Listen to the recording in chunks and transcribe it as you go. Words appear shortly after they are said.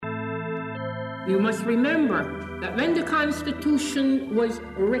You must remember that when the Constitution was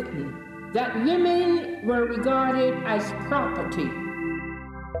written, that women were regarded as property.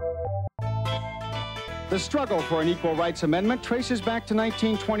 The struggle for an equal rights amendment traces back to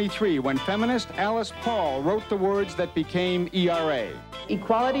 1923 when feminist Alice Paul wrote the words that became ERA.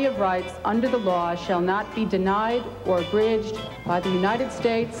 Equality of rights under the law shall not be denied or abridged by the United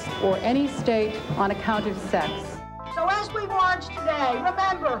States or any state on account of sex. So as we march today,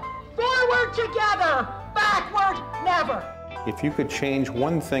 remember, forward together, backward never. If you could change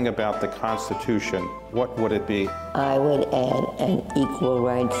one thing about the Constitution, what would it be? I would add an equal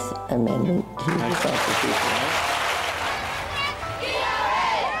rights amendment to the Constitution.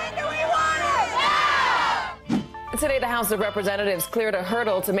 Today, the House of Representatives cleared a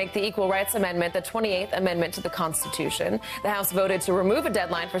hurdle to make the Equal Rights Amendment the 28th Amendment to the Constitution. The House voted to remove a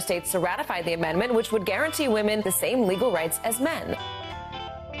deadline for states to ratify the amendment, which would guarantee women the same legal rights as men.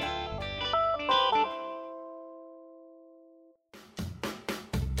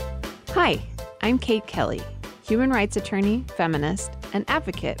 Hi, I'm Kate Kelly, human rights attorney, feminist, and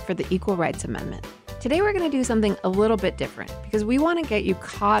advocate for the Equal Rights Amendment. Today we're going to do something a little bit different because we want to get you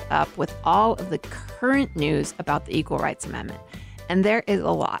caught up with all of the current news about the Equal Rights Amendment, and there is a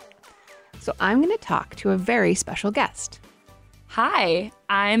lot. So I'm going to talk to a very special guest. Hi,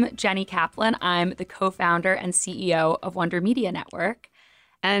 I'm Jenny Kaplan. I'm the co-founder and CEO of Wonder Media Network.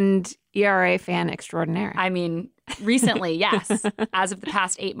 And ERA fan extraordinaire. I mean, recently, yes, as of the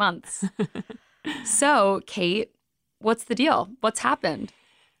past 8 months. So, Kate, what's the deal? What's happened?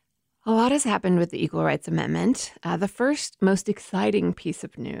 A lot has happened with the Equal Rights Amendment. The first most exciting piece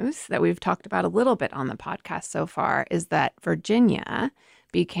of news that we've talked about a little bit on the podcast so far is that Virginia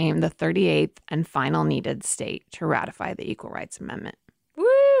became the 38th and final needed state to ratify the Equal Rights Amendment. Woo!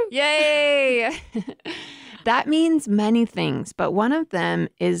 Yay! That means many things, but one of them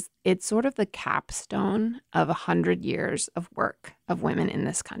is it's sort of the capstone of 100 years of work of women in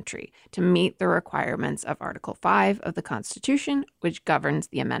this country to meet the requirements of Article 5 of the Constitution, which governs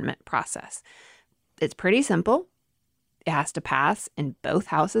the amendment process. It's pretty simple. It has to pass in both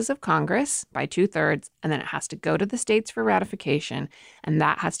houses of Congress by 2/3, and then it has to go to the states for ratification, and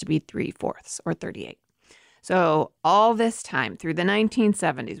that has to be 3/4 or 38. So all this time through the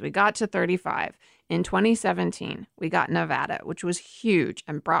 1970s, we got to 35. In 2017, we got Nevada, which was huge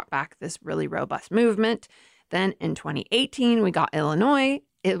and brought back this really robust movement. Then in 2018, we got Illinois.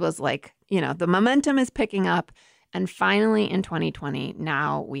 It was like, the momentum is picking up. And finally in 2020,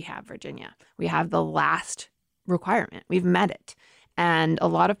 now we have Virginia. We have the last requirement. We've met it. And a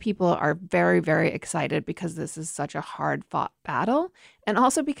lot of people are very, very excited because this is such a hard-fought battle. And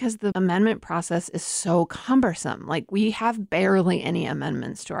also because the amendment process is so cumbersome. Like, we have barely any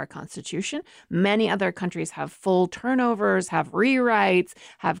amendments to our Constitution. Many other countries have full turnovers, have rewrites,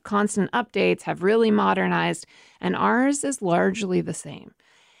 have constant updates, have really modernized. And ours is largely the same.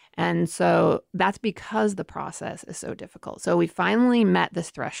 And so that's because the process is so difficult. So we finally met this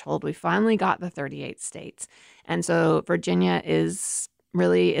threshold. We finally got the 38 states. And so Virginia is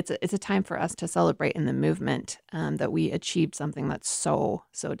really, it's a time for us to celebrate in the movement that we achieved something that's so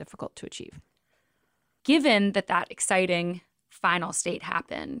difficult to achieve. Given that exciting final state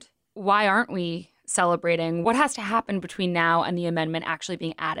happened, why aren't we celebrating? What has to happen between now and the amendment actually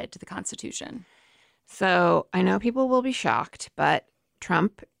being added to the Constitution? So I know people will be shocked, but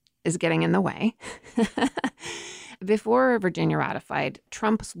Trump is getting in the way. Before Virginia ratified,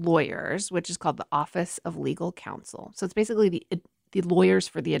 Trump's lawyers, which is called the Office of Legal Counsel, so it's basically the lawyers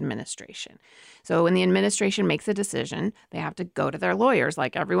for the administration. So when the administration makes a decision, they have to go to their lawyers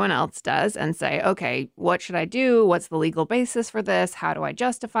like everyone else does and say, okay, what should I do? What's the legal basis for this? How do I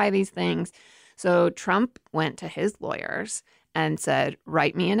justify these things? So Trump went to his lawyers and said,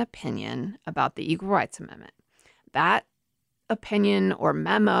 write me an opinion about the Equal Rights Amendment. That opinion or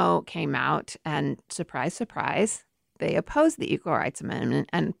memo came out, and surprise, surprise, they opposed the Equal Rights Amendment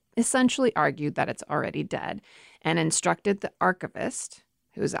and essentially argued that it's already dead and instructed the archivist,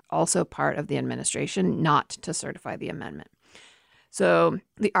 who's also part of the administration, not to certify the amendment. So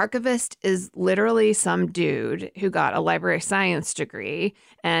the archivist is literally some dude who got a library science degree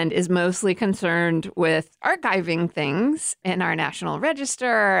and is mostly concerned with archiving things in our National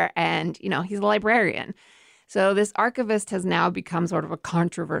Register, and, he's a librarian. So this archivist has now become sort of a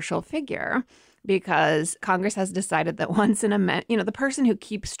controversial figure because Congress has decided that once an amendment, the person who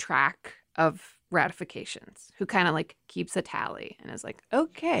keeps track of ratifications, who kind of like keeps a tally and is like,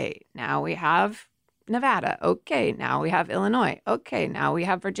 okay, now we have Nevada. Okay, now we have Illinois. Okay, now we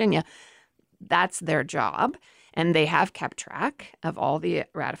have Virginia. That's their job. And they have kept track of all the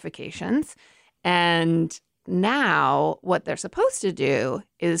ratifications. And now what they're supposed to do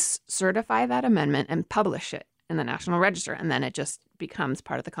is certify that amendment and publish it in the National Register, and then it just becomes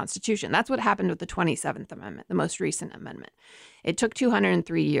part of the Constitution. That's what happened with the 27th Amendment, the most recent amendment. It took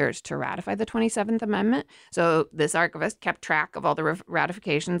 203 years to ratify the 27th Amendment. So this archivist kept track of all the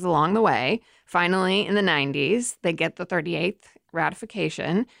ratifications along the way. Finally, in the 90s, they get the 38th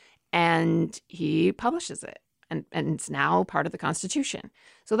ratification, and he publishes it. And it's now part of the Constitution.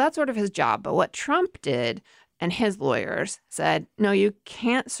 So that's sort of his job. But what Trump did, and his lawyers said, no, you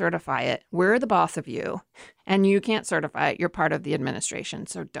can't certify it. We're the boss of you, and you can't certify it. You're part of the administration,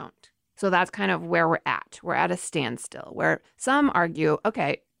 so don't. So that's kind of where we're at. We're at a standstill, where some argue,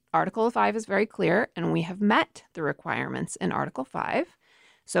 okay, Article 5 is very clear, and we have met the requirements in Article 5,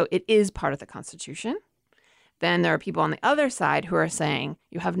 so it is part of the Constitution. Then there are people on the other side who are saying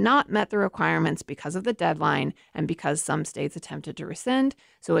you have not met the requirements because of the deadline and because some states attempted to rescind.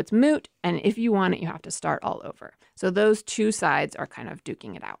 So it's moot. And if you want it, you have to start all over. So those two sides are kind of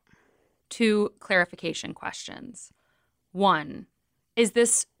duking it out. 2 clarification questions. 1, is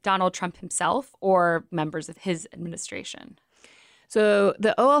this Donald Trump himself or members of his administration? So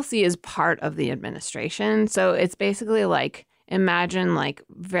the OLC is part of the administration. So it's basically like, imagine like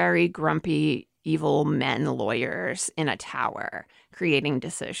very grumpy evil men lawyers in a tower creating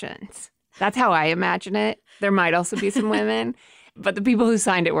decisions. That's how I imagine it. There might also be some women, but the people who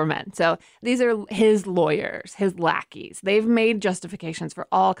signed it were men. So these are his lawyers, his lackeys. They've made justifications for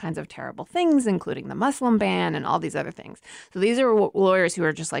all kinds of terrible things, including the Muslim ban and all these other things. So these are lawyers who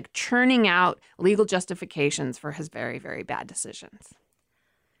are just like churning out legal justifications for his very, very bad decisions.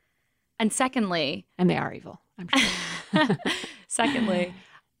 And secondly... And they are evil, I'm sure. Secondly...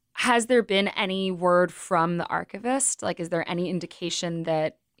 has there been any word from the archivist? Like, is there any indication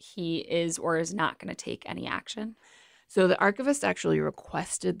that he is or is not going to take any action? So the archivist actually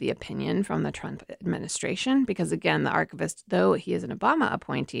requested the opinion from the Trump administration because, again, the archivist, though he is an Obama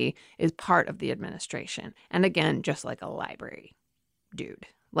appointee, is part of the administration. And again, just like a library dude.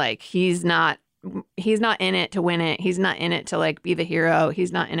 Like, he's not in it to win it. He's not in it to, like, be the hero.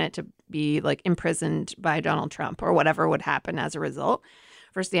 He's not in it to be, like, imprisoned by Donald Trump or whatever would happen as a result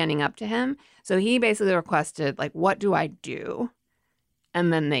for standing up to him. So he basically requested, like, what do I do?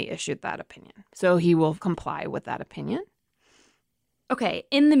 And then they issued that opinion. So he will comply with that opinion. Okay.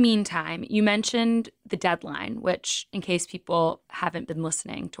 In the meantime, you mentioned the deadline, which, in case people haven't been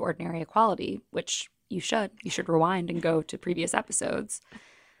listening to Ordinary Equality, which you should rewind and go to previous episodes.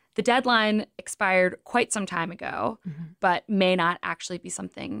 The deadline expired quite some time ago, but may not actually be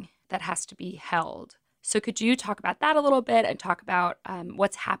something that has to be held. So could you talk about that a little bit and talk about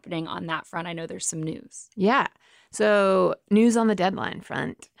what's happening on that front? I know there's some news. Yeah. So news on the deadline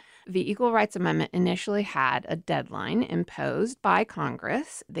front. The Equal Rights Amendment initially had a deadline imposed by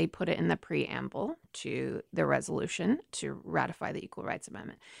Congress. They put it in the preamble to the resolution to ratify the Equal Rights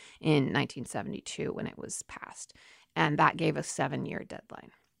Amendment in 1972 when it was passed. And that gave a 7-year deadline.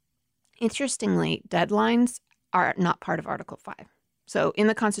 Interestingly, deadlines are not part of Article 5. So in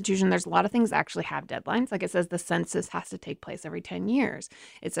the Constitution, there's a lot of things that actually have deadlines. Like it says the census has to take place every 10 years.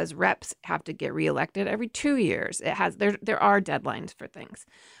 It says reps have to get reelected every 2 years. It has there are deadlines for things.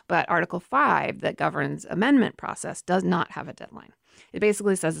 But Article 5 that governs amendment process does not have a deadline. It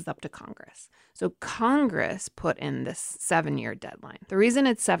basically says it's up to Congress. So Congress put in this 7-year deadline. The reason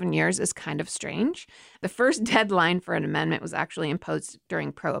it's 7 years is kind of strange. The first deadline for an amendment was actually imposed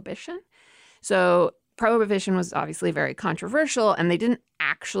during Prohibition. So Prohibition was obviously very controversial, and they didn't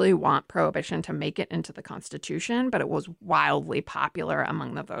actually want Prohibition to make it into the Constitution, but it was wildly popular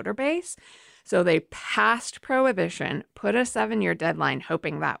among the voter base. So they passed Prohibition, put a 7-year deadline,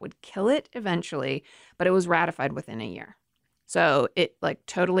 hoping that would kill it eventually, but it was ratified within a year. So it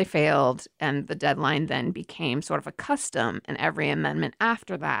totally failed, and the deadline then became sort of a custom, and every amendment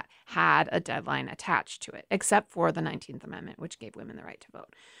after that had a deadline attached to it, except for the 19th Amendment, which gave women the right to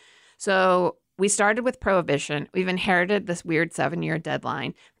vote. So we started with Prohibition. We've inherited this weird 7-year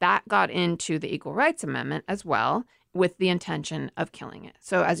deadline. That got into the Equal Rights Amendment as well, with the intention of killing it.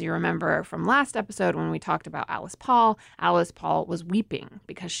 So as you remember from last episode when we talked about Alice Paul was weeping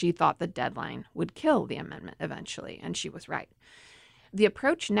because she thought the deadline would kill the amendment eventually, and she was right. The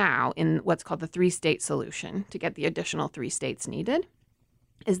approach now in what's called the 3-state solution to get the additional 3 states needed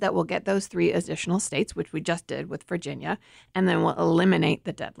is that we'll get those 3 additional states, which we just did with Virginia, and then we'll eliminate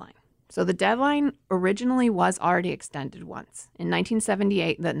the deadline. So the deadline originally was already extended once. In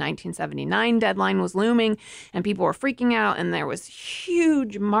 1978, the 1979 deadline was looming, and people were freaking out, and there was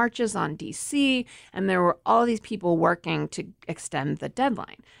huge marches on D.C., and there were all these people working to extend the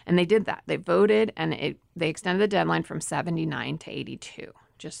deadline. And they did that. They voted, and they extended the deadline from 79 to 82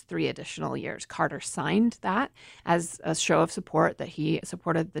 just 3 additional years. Carter signed that as a show of support that he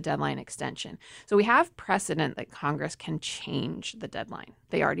supported the deadline extension. So we have precedent that Congress can change the deadline.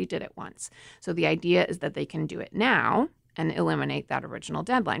 They already did it once. So the idea is that they can do it now and eliminate that original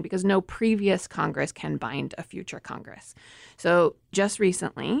deadline because no previous Congress can bind a future Congress. So just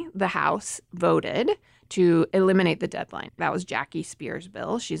recently, the House voted to eliminate the deadline. That was Jackie Spears'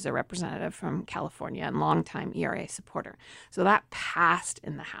 bill. She's a representative from California and longtime ERA supporter. So that passed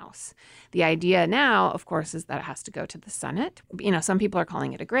in the House. The idea now, of course, is that it has to go to the Senate. You know, some people are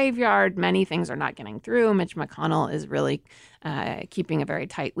calling it a graveyard. Many things are not getting through. Mitch McConnell is really keeping a very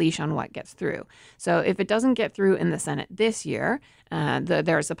tight leash on what gets through. So if it doesn't get through in the Senate this year,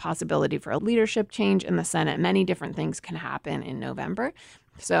 there's a possibility for a leadership change in the Senate. Many different things can happen in November.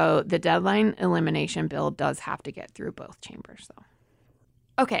 So the deadline elimination bill does have to get through both chambers,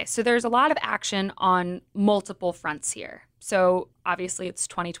 though. Okay, so there's a lot of action on multiple fronts here. So obviously it's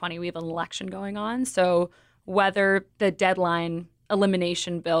 2020, we have an election going on. So whether the deadline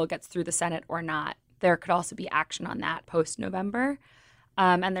elimination bill gets through the Senate or not, there could also be action on that post-November.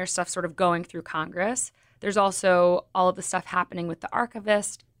 And there's stuff sort of going through Congress. There's also all of the stuff happening with the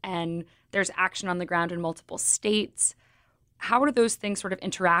archivist, and there's action on the ground in multiple states. How do those things sort of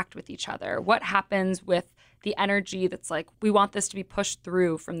interact with each other? What happens with the energy that's like, we want this to be pushed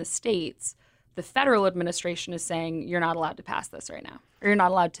through from the states? The federal administration is saying, you're not allowed to pass this right now. Or you're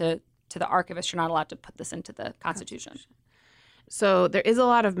not allowed to the archivist, you're not allowed to put this into the Constitution. So there is a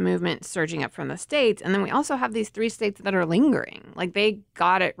lot of movement surging up from the states. And then we also have these 3 states that are lingering. Like they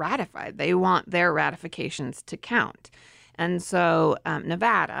got it ratified. They want their ratifications to count. And so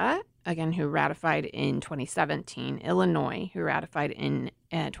Nevada, again, who ratified in 2017, Illinois, who ratified in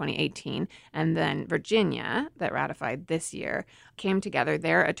 2018, and then Virginia, that ratified this year, came together.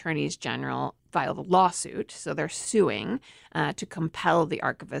 Their attorneys general filed a lawsuit, so they're suing to compel the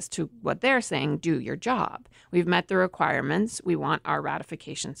archivist to, what they're saying, do your job. We've met the requirements. We want our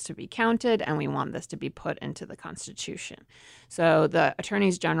ratifications to be counted, and we want this to be put into the Constitution. So the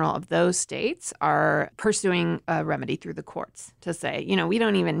attorneys general of those states are pursuing a remedy through the courts to say, you know, we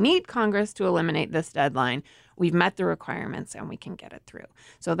don't even need Congress to eliminate this deadline. We've met the requirements and we can get it through.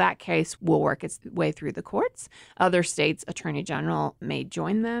 So that case will work its way through the courts. Other states' attorney general may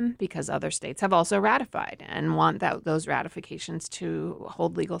join them because other states have also ratified and want those ratifications to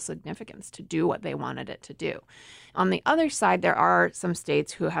hold legal significance, to do what they wanted it to do. On the other side, there are some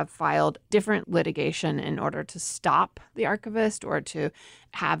states who have filed different litigation in order to stop the archivist or to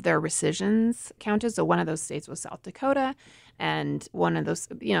have their rescissions counted. So one of those states was South Dakota. And one of those,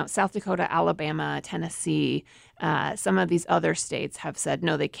 you know, South Dakota, Alabama, Tennessee, some of these other states have said,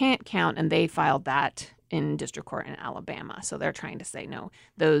 no, they can't count. And they filed that in district court in Alabama. So they're trying to say, no,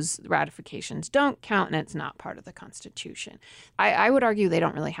 those ratifications don't count and it's not part of the Constitution. I would argue they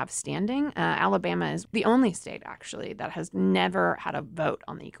don't really have standing. Alabama is the only state, actually, that has never had a vote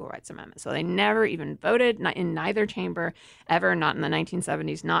on the Equal Rights Amendment. So they never even voted in neither chamber ever, not in the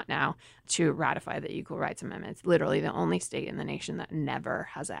 1970s, not now, to ratify the Equal Rights Amendment. It's literally the only state in the nation that never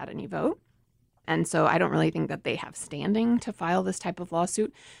has had any vote. And so I don't really think that they have standing to file this type of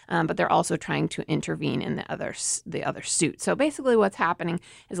lawsuit, but they're also trying to intervene in the other suit. So basically what's happening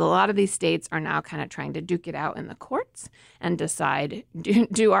is a lot of these states are now kind of trying to duke it out in the courts and decide,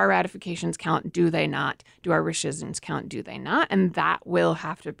 do our ratifications count? Do they not? Do our rescissions count? Do they not? And that will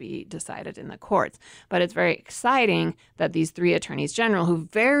have to be decided in the courts. But it's very exciting that these 3 attorneys general who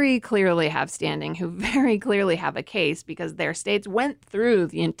very clearly have standing, who very clearly have a case because their states went through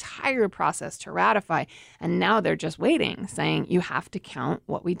the entire process to ratify, and now they're just waiting, saying, you have to count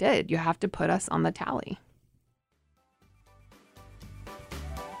what we did. You have to put us on the tally.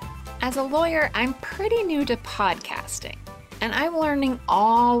 As a lawyer, I'm pretty new to podcasting, and I'm learning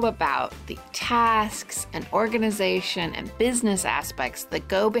all about the tasks and organization and business aspects that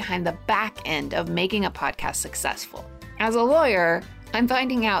go behind the back end of making a podcast successful. As a lawyer, I'm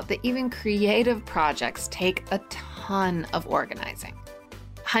finding out that even creative projects take a ton of organizing.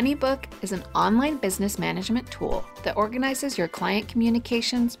 HoneyBook is an online business management tool that organizes your client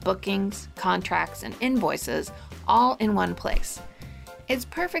communications, bookings, contracts, and invoices all in one place. It's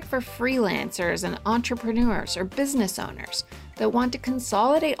perfect for freelancers and entrepreneurs or business owners that want to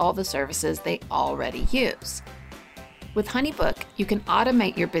consolidate all the services they already use. With HoneyBook, you can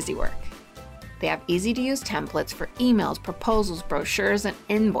automate your busy work. They have easy-to-use templates for emails, proposals, brochures, and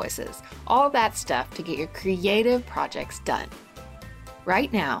invoices, all that stuff to get your creative projects done.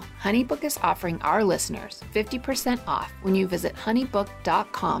 Right now, HoneyBook is offering our listeners 50% off when you visit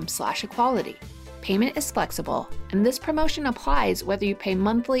honeybook.com/equality. Payment is flexible, and this promotion applies whether you pay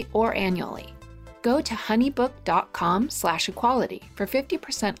monthly or annually. Go to honeybook.com/equality for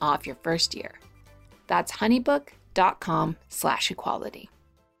 50% off your first year. That's honeybook.com/equality.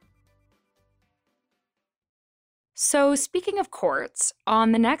 So speaking of courts,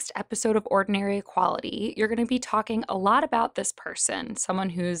 on the next episode of Ordinary Equality, you're going to be talking a lot about this person, someone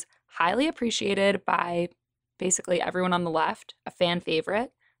who's highly appreciated by basically everyone on the left, a fan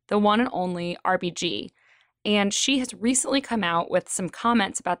favorite, the one and only RBG. And she has recently come out with some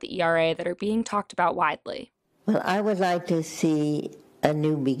comments about the ERA that are being talked about widely. Well, I would like to see a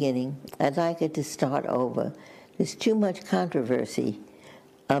new beginning. I'd like it to start over. There's too much controversy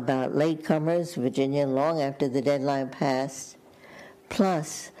about latecomers, Virginia, long after the deadline passed.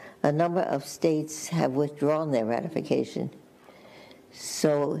 Plus, a number of states have withdrawn their ratification.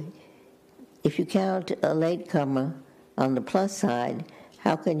 So, if you count a latecomer on the plus side,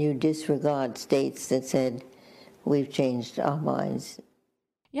 how can you disregard states that said, we've changed our minds?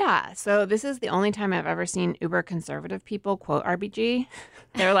 Yeah, so this is the only time I've ever seen uber conservative people quote RBG.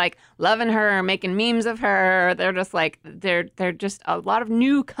 They're like loving her, making memes of her. They're just like they're just a lot of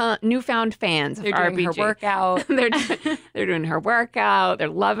newfound fans of RBG. They're doing her workout. They're doing her workout. They're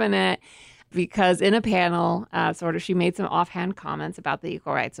loving it. Because in a panel, she made some offhand comments about the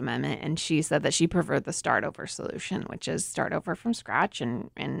Equal Rights Amendment, and she said that she preferred the start over solution, which is start over from scratch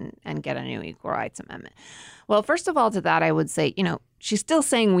and get a new Equal Rights Amendment. Well, first of all, to that, I would say, she's still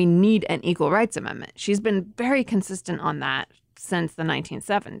saying we need an Equal Rights Amendment. She's been very consistent on that since the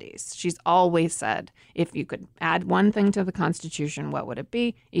 1970s. She's always said, if you could add one thing to the Constitution, what would it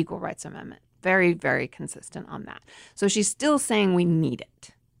be? Equal Rights Amendment. Very, very consistent on that. So she's still saying we need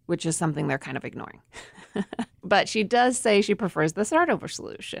it, which is something they're kind of ignoring. But she does say she prefers the start over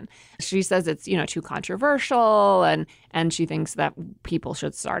solution. She says it's, too controversial and she thinks that people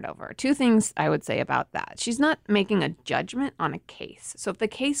should start over. Two things I would say about that. She's not making a judgment on a case. So if the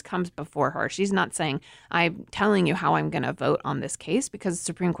case comes before her, she's not saying, I'm telling you how I'm going to vote on this case, because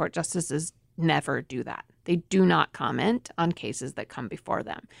Supreme Court justices never do that. They do not comment on cases that come before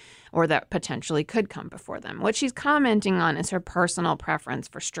them or that potentially could come before them. What she's commenting on is her personal preference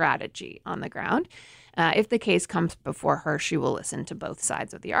for strategy on the ground. If the case comes before her, she will listen to both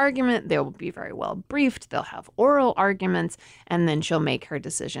sides of the argument. They will be very well briefed. They'll have oral arguments, and then she'll make her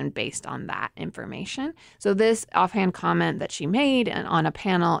decision based on that information. So this offhand comment that she made on a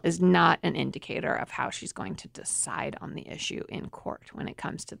panel is not an indicator of how she's going to decide on the issue in court when it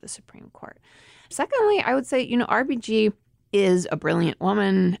comes to the Supreme Court. Secondly, I would say, RBG is a brilliant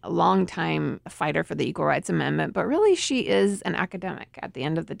woman, a longtime fighter for the Equal Rights Amendment, but really she is an academic at the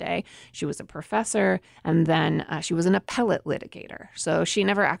end of the day. She was a professor, and then she was an appellate litigator. So she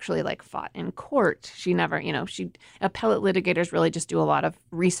never actually fought in court. She never, appellate litigators really just do a lot of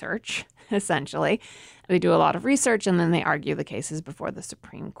research, essentially. They do a lot of research, and then they argue the cases before the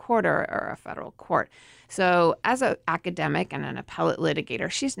Supreme Court or a federal court. So as an academic and an appellate litigator,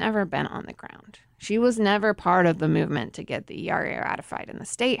 she's never been on the ground. She was never part of the movement to get the ERA ratified in the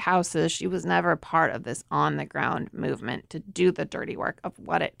state houses. She was never part of this on-the-ground movement to do the dirty work of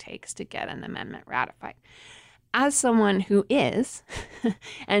what it takes to get an amendment ratified. As someone who is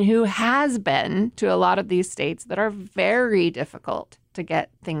and who has been to a lot of these states that are very difficult to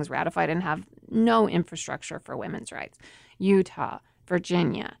get things ratified and have no infrastructure for women's rights, Utah,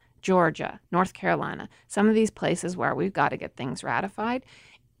 Virginia, Georgia, North Carolina, some of these places where we've got to get things ratified,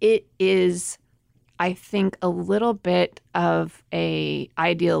 it is, I think, a little bit of a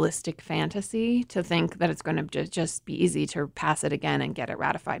idealistic fantasy to think that it's going to just be easy to pass it again and get it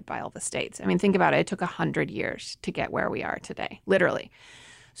ratified by all the states. I mean, think about it. It took 100 years to get where we are today, literally.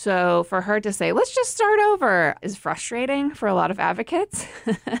 So for her to say, let's just start over, is frustrating for a lot of advocates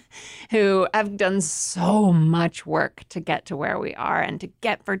who have done so much work to get to where we are and to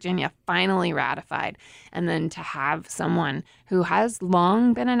get Virginia finally ratified. And then to have someone who has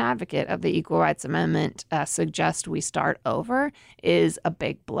long been an advocate of the Equal Rights Amendment suggest we start over is a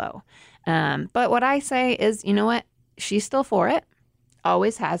big blow. But what I say is, you know what? She's still for it,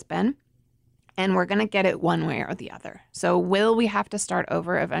 always has been. And we're going to get it one way or the other. So will we have to start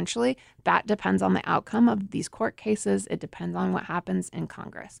over eventually? That depends on the outcome of these court cases. It depends on what happens in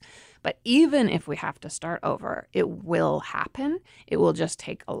Congress. But even if we have to start over, it will happen. It will just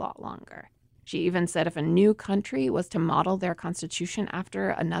take a lot longer. She even said if a new country was to model their constitution after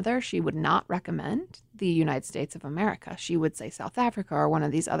another, she would not recommend the United States of America. She would say South Africa or one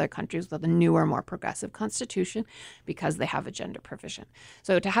of these other countries with a newer, more progressive constitution because they have a gender provision.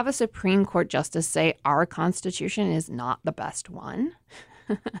 So to have a Supreme Court justice say our constitution is not the best one,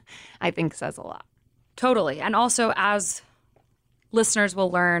 I think says a lot. Totally. And also, as listeners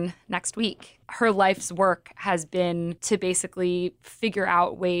will learn next week, her life's work has been to basically figure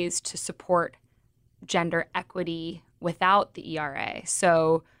out ways to support gender equity without the ERA.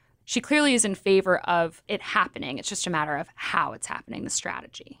 So she clearly is in favor of it happening. It's just a matter of how it's happening, the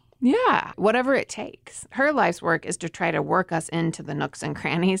strategy. Yeah, whatever it takes. Her life's work is to try to work us into the nooks and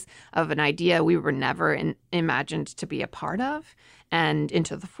crannies of an idea we were never imagined to be a part of, and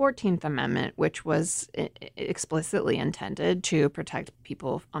into the 14th Amendment, which was explicitly intended to protect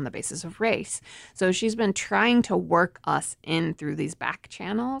people on the basis of race. So she's been trying to work us in through these back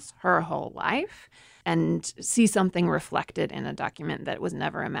channels her whole life and see something reflected in a document that was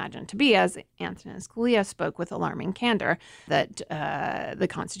never imagined to be, as Antonin Scalia spoke with alarming candor, that the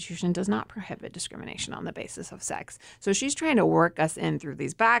Constitution does not prohibit discrimination on the basis of sex. So she's trying to work us in through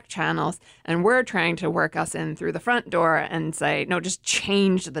these back channels, and we're trying to work us in through the front door and say, no, just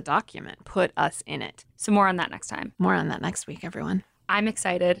change the document, put us in it. So more on that next time. More on that next week, everyone. I'm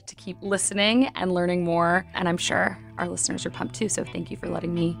excited to keep listening and learning more, and I'm sure our listeners are pumped too, so thank you for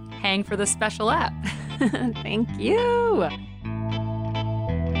letting me hang for this special app. Thank you.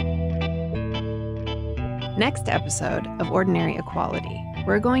 Next episode of Ordinary Equality,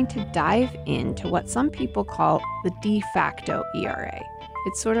 we're going to dive into what some people call the de facto ERA.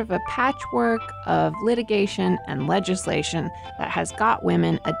 It's sort of a patchwork of litigation and legislation that has got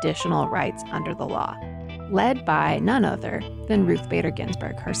women additional rights under the law, led by none other than Ruth Bader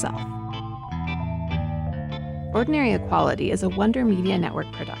Ginsburg herself. Ordinary Equality is a Wonder Media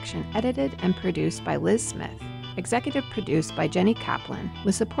Network production, edited and produced by Liz Smith, executive produced by Jenny Kaplan,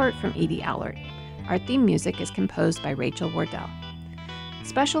 with support from Edie Allard. Our theme music is composed by Rachel Wardell.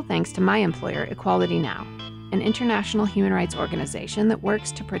 Special thanks to my employer, Equality Now, an international human rights organization that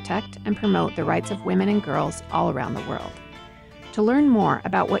works to protect and promote the rights of women and girls all around the world. To learn more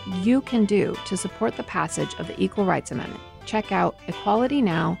about what you can do to support the passage of the Equal Rights Amendment, check out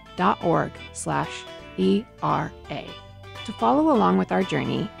equalitynow.org/ERA. To follow along with our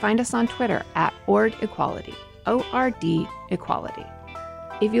journey, find us on Twitter at OrdEquality, ORD Equality.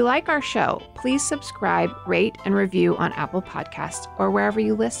 If you like our show, please subscribe, rate, and review on Apple Podcasts or wherever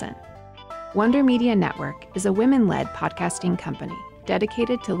you listen. Wonder Media Network is a women-led podcasting company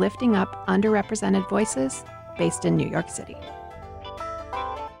dedicated to lifting up underrepresented voices based in New York City.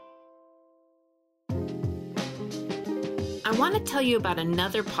 I want to tell you about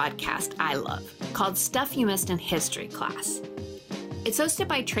another podcast I love called Stuff You Missed in History Class. It's hosted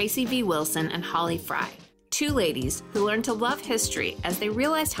by Tracy V. Wilson and Holly Fry, two ladies who learned to love history as they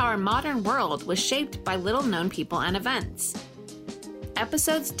realized how our modern world was shaped by little-known people and events.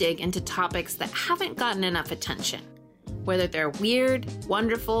 Episodes dig into topics that haven't gotten enough attention, whether they're weird,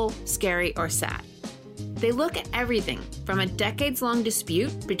 wonderful, scary, or sad. They look at everything from a decades-long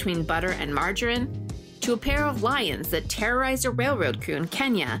dispute between butter and margarine, to a pair of lions that terrorized a railroad crew in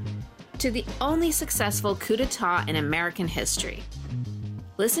Kenya, to the only successful coup d'etat in American history.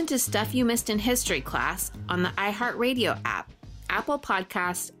 Listen to Stuff You Missed in History Class on the iHeartRadio app, Apple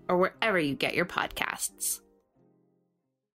Podcasts, or wherever you get your podcasts.